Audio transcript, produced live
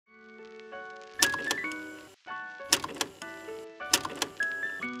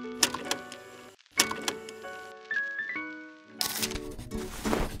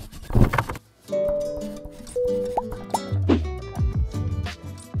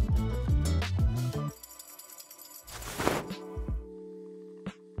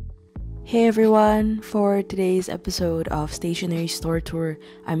Hey everyone! For today's episode of Stationery Store Tour,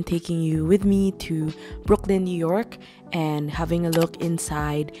 I'm taking you with me to Brooklyn, New York and having a look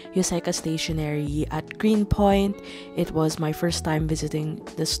inside Yoseka Stationery at Greenpoint. It was my first time visiting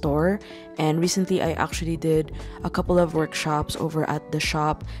the store, and recently I actually did a couple of workshops over at the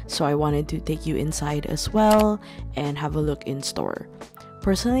shop, so I wanted to take you inside as well and have a look in store.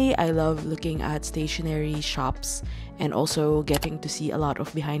 Personally, I love looking at stationery shops and also getting to see a lot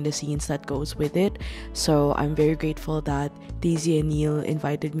of behind the scenes that goes with it. So I'm very grateful that Daisy and Neil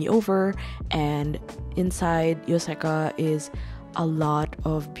invited me over, and inside Yoseka is a lot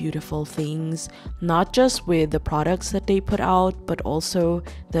of beautiful things, not just with the products that they put out, but also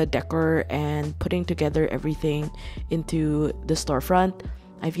the decor and putting together everything into the storefront.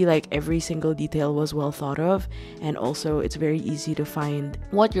 I feel like every single detail was well thought of, and also it's very easy to find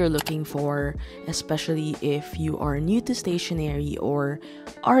what you're looking for, especially if you are new to stationery or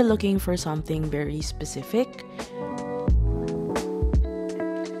are looking for something very specific.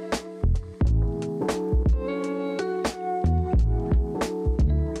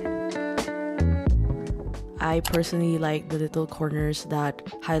 I personally like the little corners that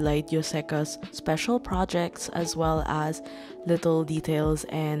highlight Yoseka's special projects as well as little details,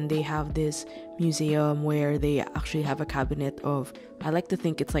 and they have this museum where they actually have a cabinet of, I like to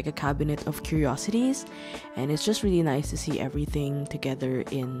think it's like a cabinet of curiosities, and it's just really nice to see everything together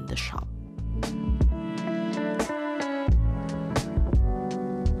in the shop.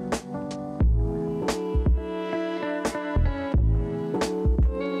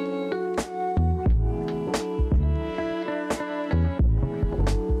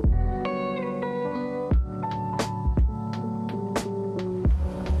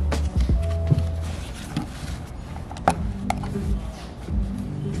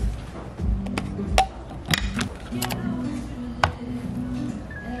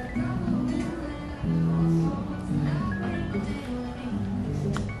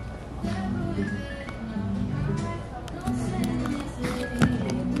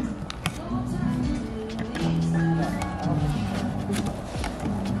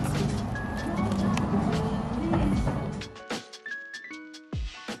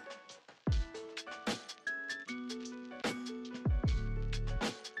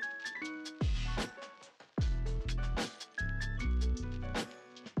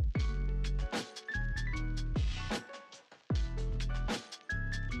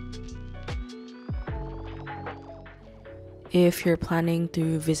 If you're planning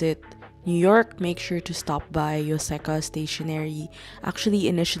to visit New York, make sure to stop by Yoseka Stationery. Actually,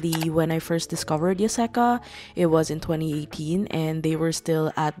 initially, when I first discovered Yoseka, it was in 2018, and they were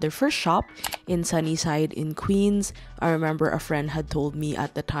still at their first shop in Sunnyside in Queens. I remember a friend had told me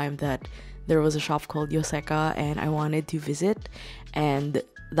at the time that there was a shop called Yoseka and I wanted to visit, and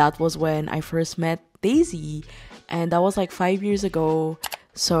that was when I first met Daisy, and that was like 5 years ago.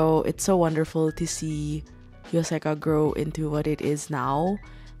 So it's so wonderful to see Yoseka grow into what it is now.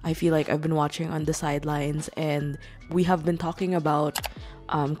 I feel like I've been watching on the sidelines, and we have been talking about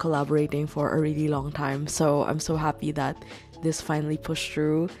collaborating for a really long time. So I'm so happy that this finally pushed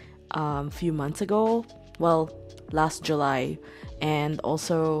through a few months ago, well, last July. And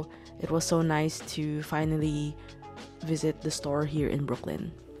also it was so nice to finally visit the store here in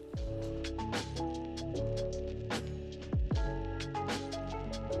Brooklyn.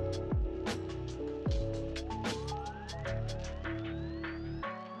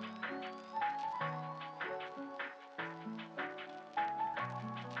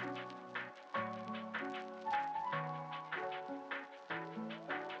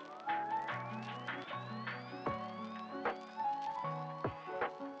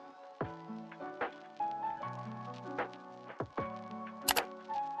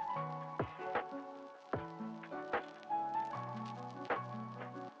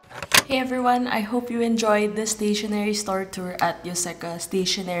 Hey everyone, I hope you enjoyed the stationery store tour at Yoseka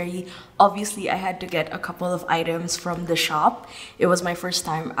Stationery. Obviously, I had to get a couple of items from the shop. It was my first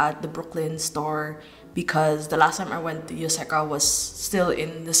time at the Brooklyn store because the last time I went to Yoseka was still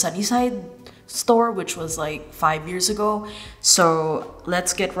in the Sunnyside store, which was like 5 years ago. So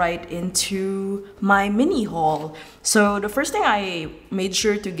let's get right into my mini haul. So the first thing I made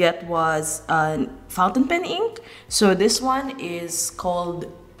sure to get was fountain pen ink. So this one is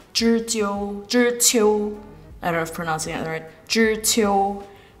called 𝚼𝚘𝚘, I don't know if I'm pronouncing it right, 𝚼𝚘𝚘.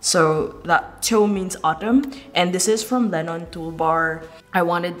 So that 𝚘 means autumn, and this is from Lennon Toolbar. I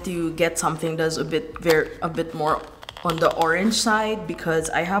wanted to get something that's a bit more on the orange side because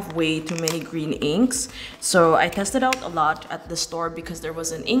I have way too many green inks. So I tested out a lot at the store because there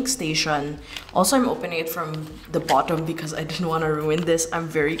was an ink station. Also, I'm opening it from the bottom because I didn't want to ruin this. I'm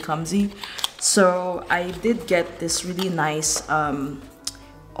very clumsy. So I did get this really nice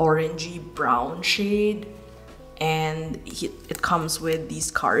orangey brown shade, and it comes with these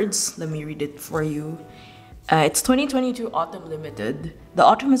cards. Let me read it for you. It's 2022 Autumn Limited. The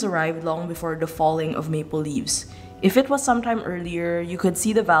autumn has arrived long before the falling of maple leaves. If it was sometime earlier, you could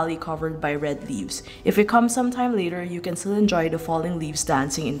see the valley covered by red leaves. If it comes sometime later, you can still enjoy the falling leaves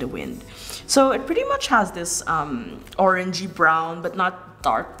dancing in the wind. So it pretty much has this orangey brown, but not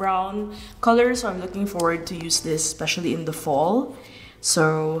dark brown color. So I'm looking forward to use this, especially in the fall.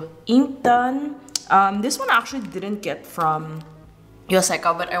 So ink done. This one I actually didn't get from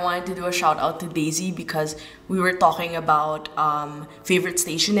Yoseka, but I wanted to do a shout out to Daisy because we were talking about favorite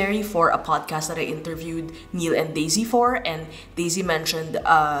stationery for a podcast that I interviewed Neil and Daisy for, and Daisy mentioned the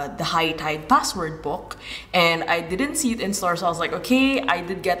𝚘𝚘𝚅 password book, and I didn't see it in store, so I was like, okay, I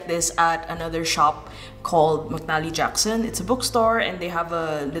did get this at another shop called McNally Jackson. It's a bookstore and they have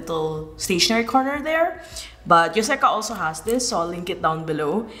a little stationery corner there, but Yoseka also has this, so I'll link it down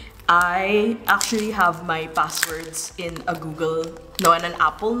below. I actually have my passwords in a in an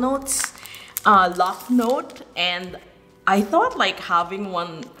Apple Notes lock note, and I thought like having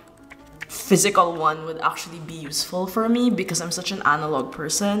one physical one would actually be useful for me because I'm such an analog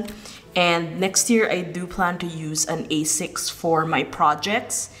person. And next year I do plan to use an A6 for my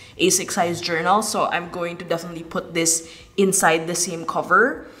projects, A6 size journal, so I'm going to definitely put this inside the same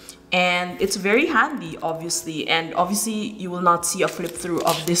cover. And it's very handy, obviously, and obviously you will not see a flip through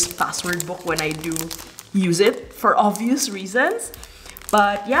of this password book when I do use it for obvious reasons.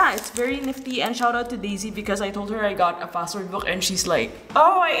 But yeah, it's very nifty, and shout out to Daisy because I told her I got a password book and she's like,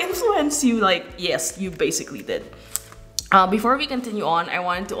 oh, I influenced you. Like, yes, you basically did. Before we continue on, I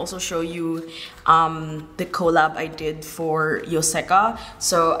wanted to also show you the collab I did for Yoseka.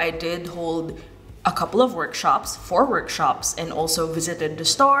 So I did hold a couple of workshops, 4 workshops, and also visited the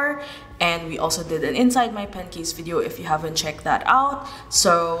store, and we also did an inside my pen case video if you haven't checked that out.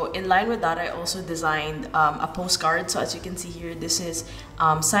 So in line with that, I also designed a postcard. So as you can see here, this is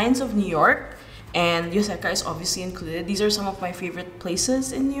Signs of New York, and Yoseka is obviously included. These are some of my favorite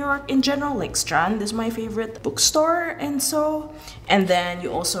places in New York in general, like Strand is my favorite bookstore, and so. And then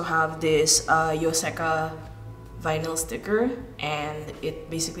you also have this Yoseka vinyl sticker, and it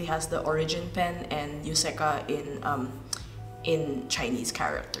basically has the origin pen and Yoseka in Chinese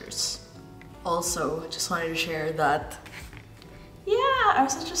characters. Also, just wanted to share that, yeah, I'm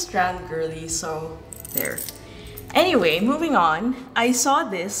such a Strand girly, so there. Anyway, moving on, I saw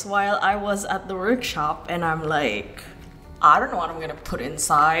this while I was at the workshop and I'm like, I don't know what I'm gonna put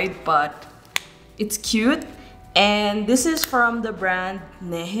inside, but it's cute. And this is from the brand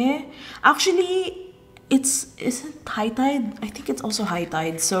𝚝𝚜. Actually, isn't 𝚘𝚘𝚅? I think it's also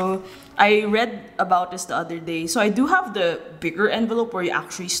𝚘𝚘𝚅. So I read about this the other day. So I do have the bigger envelope where you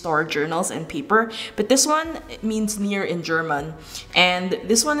actually store journals and paper, but this one means near in German. And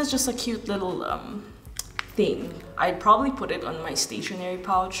this one is just a cute little thing. I'd probably put it on my stationery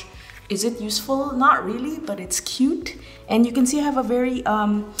pouch. Is it useful? Not really, but it's cute. And you can see I have a very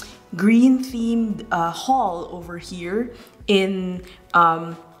green themed haul over here in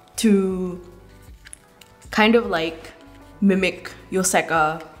to kind of like mimic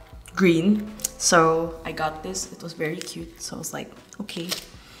Yoseka green. So I got this, it was very cute, so I was like, okay.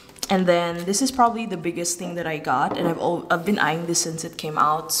 And then this is probably the biggest thing that I got, and I've been eyeing this since it came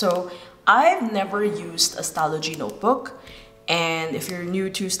out. So I've never used a 𝚘𝚍 notebook, and if you're new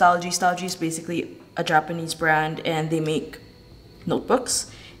to 𝚘𝚍 is basically a Japanese brand and they make notebooks,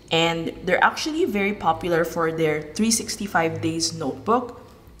 and they're actually very popular for their 365 days notebook.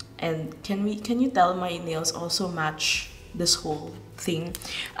 And can you tell my nails also match this whole thing?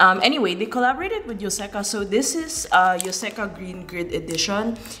 Anyway, they collaborated with Yoseka. So this is Yoseka Green Grid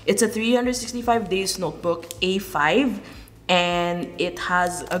Edition. It's a 365 days notebook, A5, and it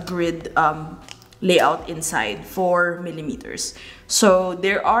has a grid layout inside, 4 millimeters. So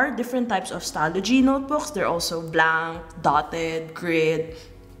there are different types of 𝚘𝚍 notebooks. They're also blank, dotted, grid,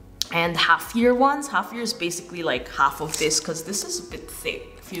 and half-year ones. Half-year is basically like half of this because this is a bit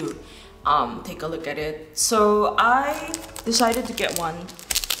thick if you take a look at it. So I decided to get one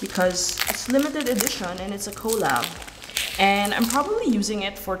because it's limited edition and it's a collab. And I'm probably using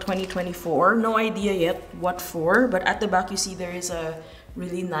it for 2024. No idea yet what for, but at the back you see there is a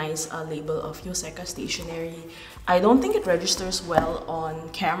really nice label of Yoseka Stationery. I don't think it registers well on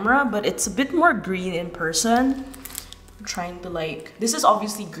camera, but it's a bit more green in person. I'm trying to like, this is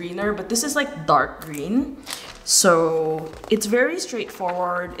obviously greener, but this is like dark green. So it's very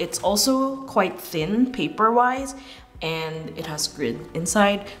straightforward. It's also quite thin paper-wise, and it has grid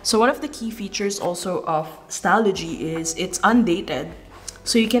inside. So one of the key features also of Stylogy is it's undated.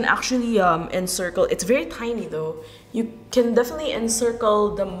 So you can actually encircle, it's very tiny though. You can definitely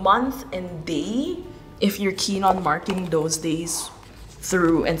encircle the month and day if you're keen on marking those days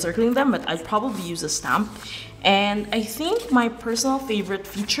through encircling them, but I'd probably use a stamp. And I think my personal favorite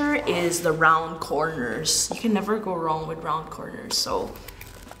feature is the round corners. You can never go wrong with round corners. So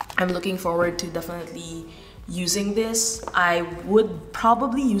I'm looking forward to definitely using this. I would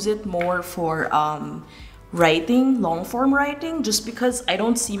probably use it more for writing, long form writing, just because I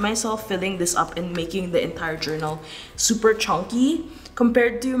don't see myself filling this up and making the entire journal super chunky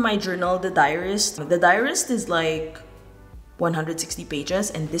compared to my journal, the Diarist. The Diarist is like 160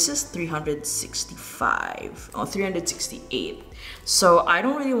 pages and this is 365 or 368. So I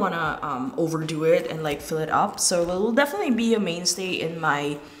don't really want to overdo it and like fill it up. So it will definitely be a mainstay in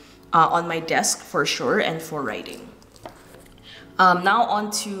my on my desk for sure and for writing. Now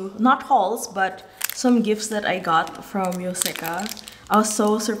on to not hauls but some gifts that I got from Yoseka. I was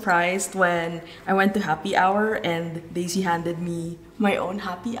so surprised when I went to happy hour and Daisy handed me my own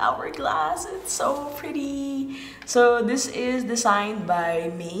happy hour glass. It's so pretty. So this is designed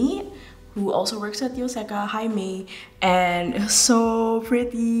by May, who also works at Yoseka. Hi May. And it's so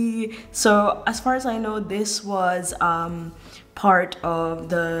pretty. So as far as I know, this was part of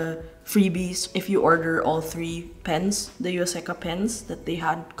the freebies if you order all 3 pens, the Yoseka pens that they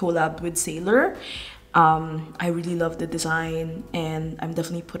had collabed with Sailor. I really love the design and I'm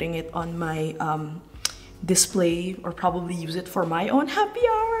definitely putting it on my display or probably use it for my own happy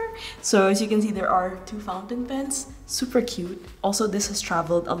hour. So as you can see, there are 2 fountain pens, super cute. Also, this has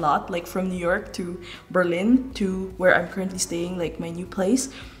traveled a lot, like from New York to Berlin to where I'm currently staying, like my new place.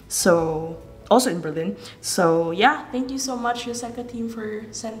 So also in Berlin. So yeah, thank you so much Yoseka team for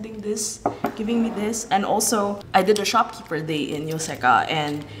sending this, giving me this. And also I did a shopkeeper day in Yoseka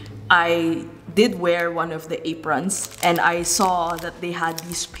and I did wear one of the aprons and I saw that they had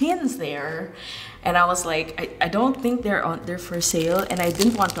these pins there and I was like, I don't think they're for sale, and I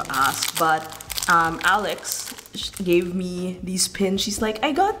didn't want to ask, but Alex gave me these pins. She's like,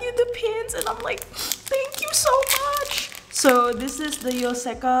 I got you the pins, and I'm like, thank you so much. So this is the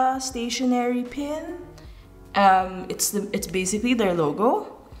Yoseka Stationery pin. It's basically their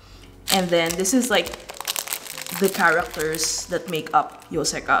logo, and then this is like the characters that make up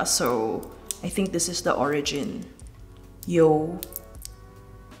Yoseka. So I think this is the origin. Yo.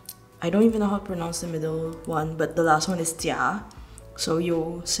 I don't even know how to pronounce the middle one, but the last one is Jia. So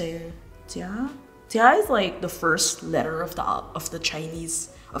Yoseka. Jia is like the first letter of the Chinese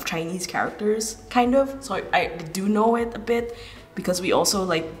characters, kind of. So I do know it a bit because we also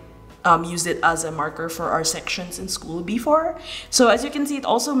like used it as a marker for our sections in school before. So as you can see, it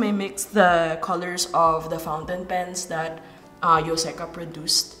also mimics the colors of the fountain pens that Yoseka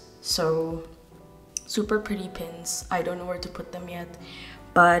produced. So super pretty pins. I don't know where to put them yet,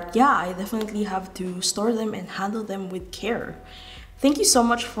 but yeah, I definitely have to store them and handle them with care. Thank you so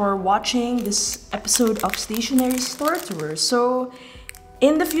much for watching this episode of Stationery Store Tour. So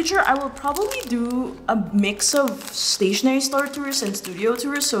in the future, I will probably do a mix of stationery store tours and studio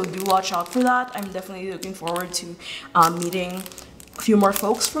tours, so do watch out for that. I'm definitely looking forward to meeting a few more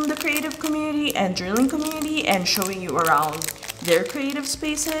folks from the creative community and journaling community and showing you around their creative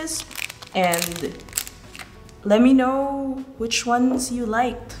spaces. And let me know which ones you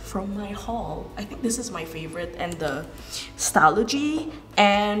liked from my haul. I think this is my favorite, and the Stylogy.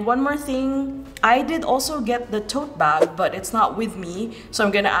 And one more thing, I did also get the tote bag, but it's not with me, so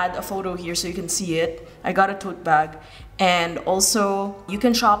I'm gonna add a photo here so you can see it. I got a tote bag. And also, you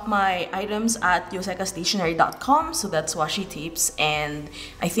can shop my items at yosekastationery.com, so that's washi tapes, and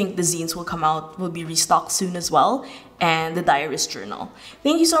I think the zines will be restocked soon as well, and the Diarist journal.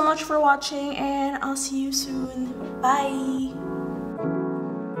 Thank you so much for watching, and I'll see you soon. Bye!